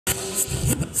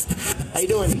How you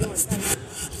doing?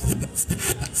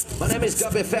 My name is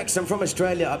Dub FX. I'm from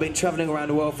Australia. I've been traveling around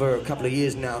the world for a couple of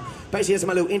years now. Basically, it's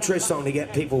my little intro song to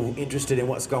get people interested in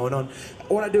what's going on.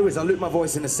 What I do is I loop my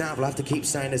voice in the sample. I have to keep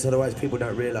saying this, otherwise people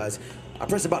don't realize. I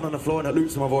press a button on the floor and it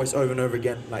loops my voice over and over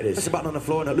again, like this. I press a button on the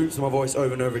floor and it loops my voice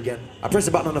over and over again. I press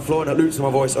a button on the floor and it loops my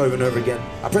voice over and over again.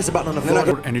 I press a button on the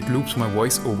floor and it loops my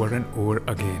voice over and over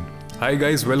again. Hi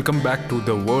guys, welcome back to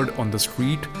The Word on the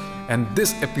Street, and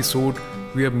this episode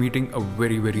we are meeting a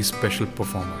very special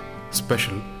performer.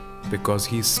 Special because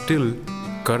he is still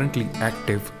currently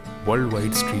active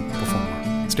worldwide street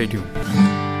performer. Stay tuned.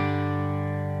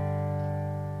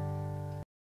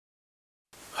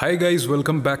 Hi guys,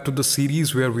 welcome back to the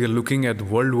series where we are looking at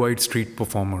worldwide street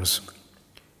performers.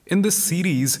 In this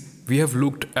series, we have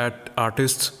looked at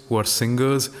artists who are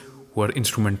singers, who are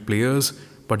instrument players,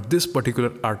 but this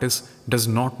particular artist does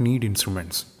not need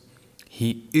instruments.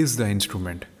 He is the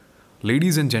instrument.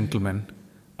 Ladies and gentlemen,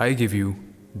 I give you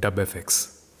Dub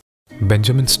FX.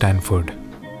 Benjamin Stanford,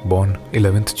 born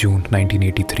 11th June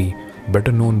 1983,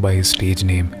 better known by his stage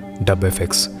name Dub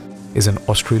FX, is an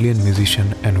Australian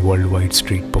musician and worldwide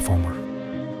street performer.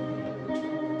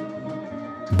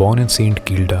 Born in St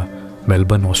Kilda,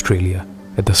 Melbourne, Australia,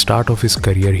 at the start of his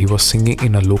career he was singing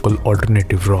in a local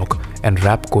alternative rock and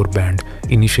rapcore band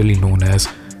initially known as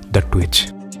The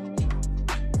Twitch.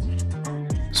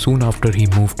 Soon after he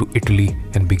moved to Italy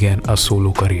and began a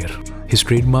solo career. His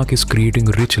trademark is creating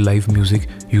rich live music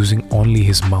using only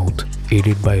his mouth,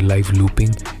 aided by live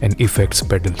looping and effects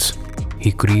pedals.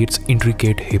 He creates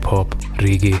intricate hip-hop,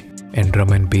 reggae, and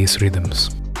drum and bass rhythms.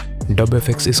 Dub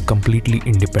FX is completely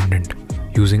independent,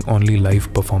 using only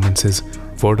live performances,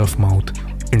 word of mouth,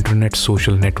 internet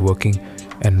social networking,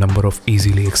 and number of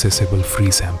easily accessible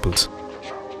free samples.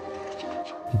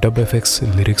 Dub FX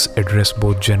lyrics address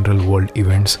both general world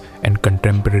events and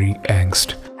contemporary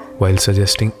angst, while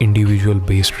suggesting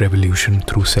individual-based revolution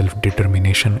through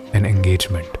self-determination and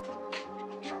engagement.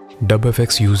 Dub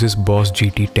FX uses Boss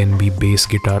GT10B bass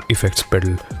guitar effects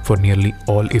pedal for nearly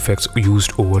all effects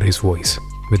used over his voice,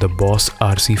 with a Boss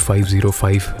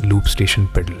RC505 loop station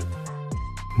pedal.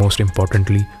 Most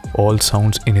importantly, all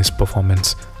sounds in his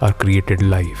performance are created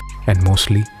live and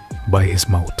mostly by his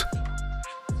mouth.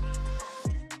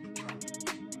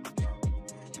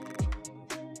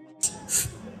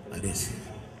 Like this.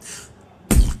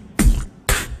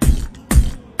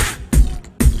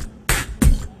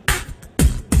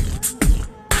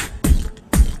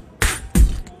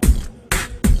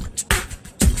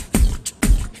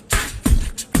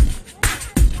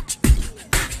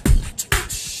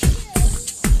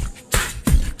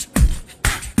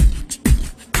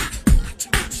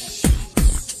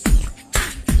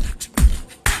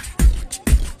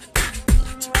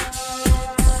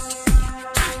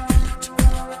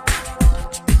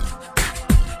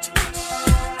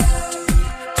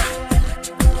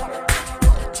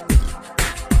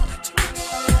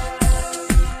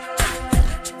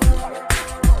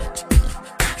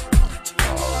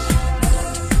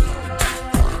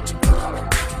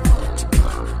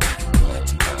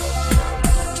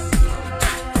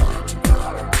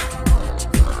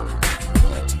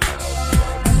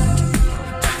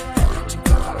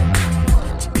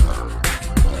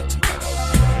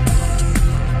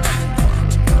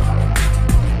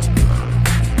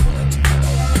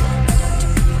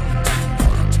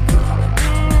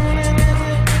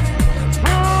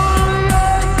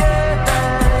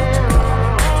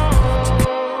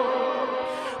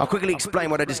 I'll quickly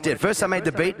explain what I just did. First I made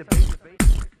the beat,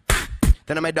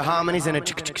 then I made the harmonies and a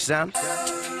chick sound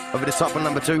over the top on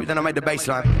number 2, then I made the bass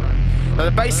line. Now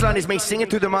the bass line is me singing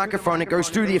through the microphone, it goes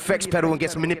through the effects pedal and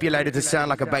gets manipulated to sound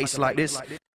like a bass like this.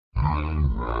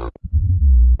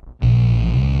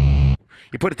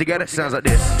 You put it together, it sounds like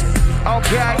this.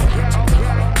 Okay.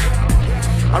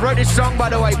 I wrote this song, by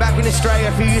the way, back in Australia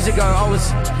a few years ago.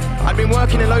 I'd been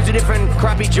working in loads of different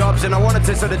crappy jobs and I wanted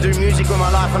to sort of do music with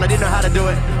my life and I didn't know how to do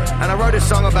it. And I wrote a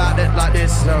song about it like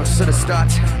this, so sort of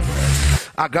start.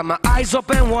 I got my eyes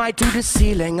open wide to the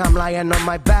ceiling. I'm lying on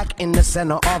my back in the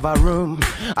center of a room.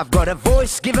 I've got a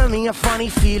voice giving me a funny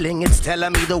feeling. It's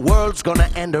telling me the world's gonna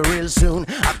end real soon.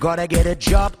 I've gotta get a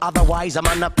job, otherwise I'm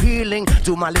unappealing.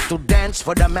 Do my little dance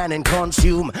for the man and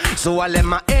consume. So I let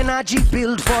my energy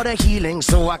build for the healing,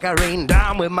 so I can rain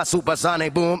down with my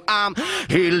supersonic boom. I'm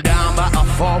healed down by a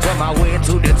fall with my way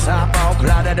to the top. All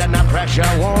clouded and the pressure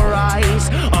won't rise.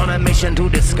 On a mission to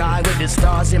the sky with the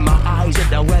stars in my eyes. If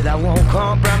the weather won't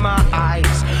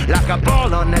compromise, like a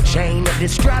ball on a chain that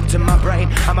is strapped to my brain.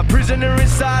 I'm a prisoner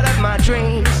inside of my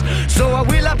dreams, so I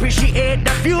will appreciate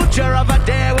the future of a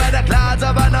day where the clouds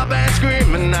of an up and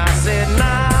scream. And I said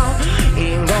now,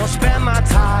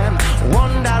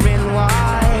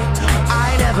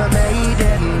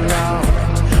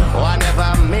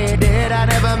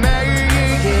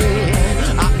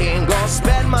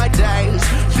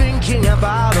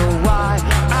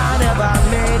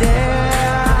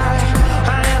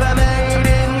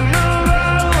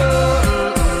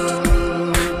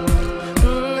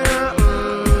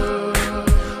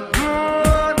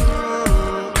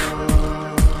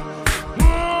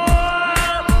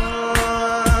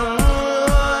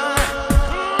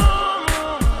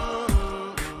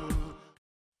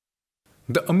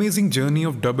 The amazing journey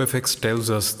of dub FX tells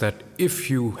us that if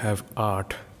you have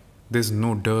art, there's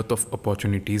no dearth of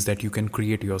opportunities that you can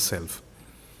create yourself.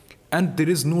 And there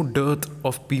is no dearth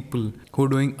of people who are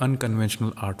doing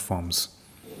unconventional art forms.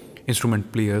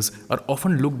 Instrument players are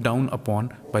often looked down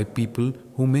upon by people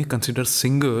who may consider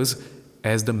singers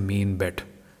as the main bet.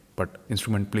 But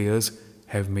instrument players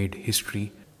have made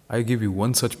history. I give you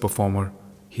one such performer,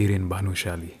 Hiren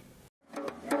Bhanushali.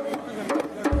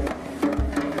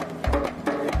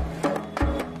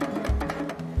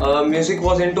 Music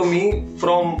was into me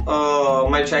from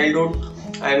my childhood,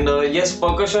 and yes,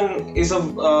 percussion is a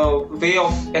way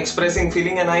of expressing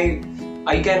feeling, and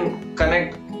I can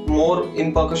connect more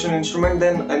in percussion instrument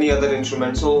than any other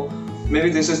instrument. So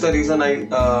maybe this is the reason I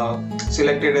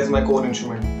selected as my core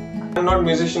instrument. I'm not a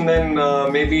musician, then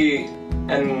maybe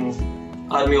an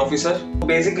army officer.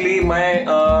 Basically, my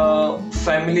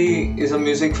family is a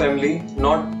music family,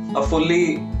 not a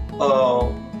fully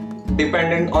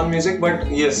dependent on music, but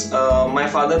yes, my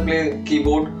father play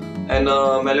keyboard and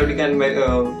melodic and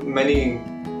many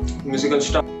musical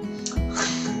stuff.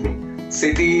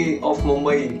 City of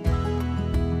Mumbai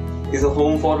is a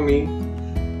home for me.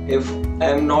 If I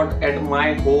am not at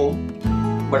my home,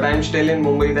 but I am still in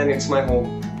Mumbai, then it's my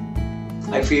home.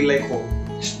 I feel like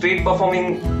home. Street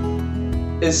performing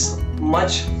is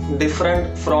much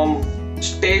different from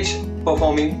stage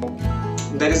performing.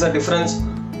 There is a difference,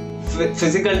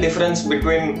 physical difference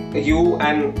between you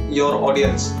and your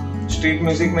audience. Street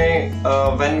music mein,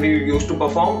 when we used to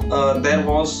perform, there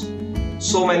was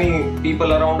so many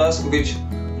people around us which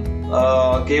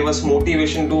gave us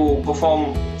motivation to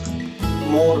perform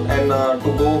more and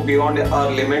to go beyond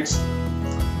our limits.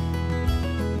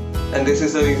 And this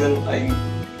is the reason I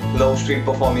love street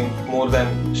performing more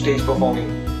than stage performing.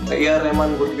 A.R.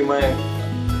 Rahman would be my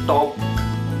top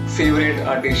favorite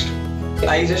artist.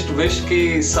 I just wish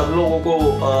कि सब लोगों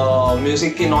को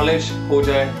music की knowledge हो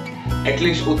जाए,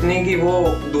 at least उतनी कि वो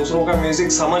दूसरों का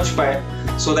म्यूजिक समझ पाए,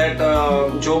 so that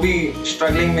जो भी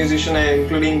स्ट्रगलिंग म्यूजिशियन है,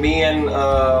 including me and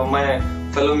my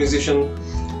fellow musician,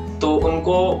 तो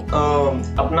उनको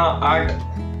अपना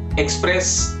आर्ट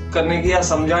एक्सप्रेस करने की या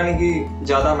समझाने की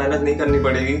ज़्यादा मेहनत नहीं करनी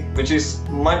पड़ेगी, which is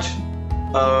much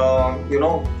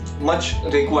much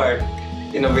required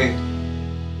in a way.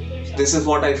 This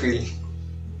is what I feel.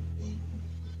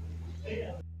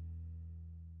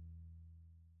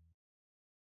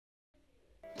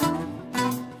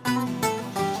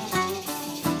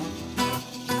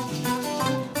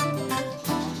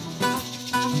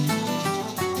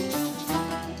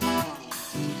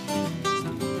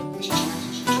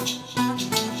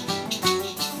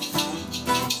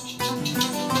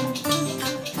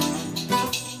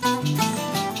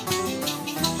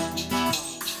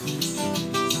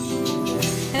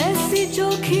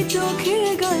 चोखी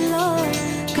चोखी गल्ला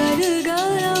कर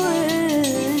गया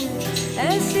मैं,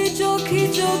 ऐसी चोखी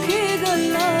चोखी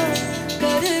गल्ला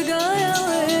कर गया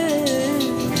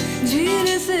मैं,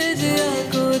 झील से जिया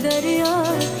को दरिया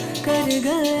कर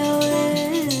गया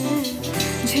मैं,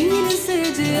 झील से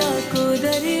जिया को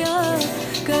दरिया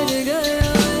कर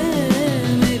गया।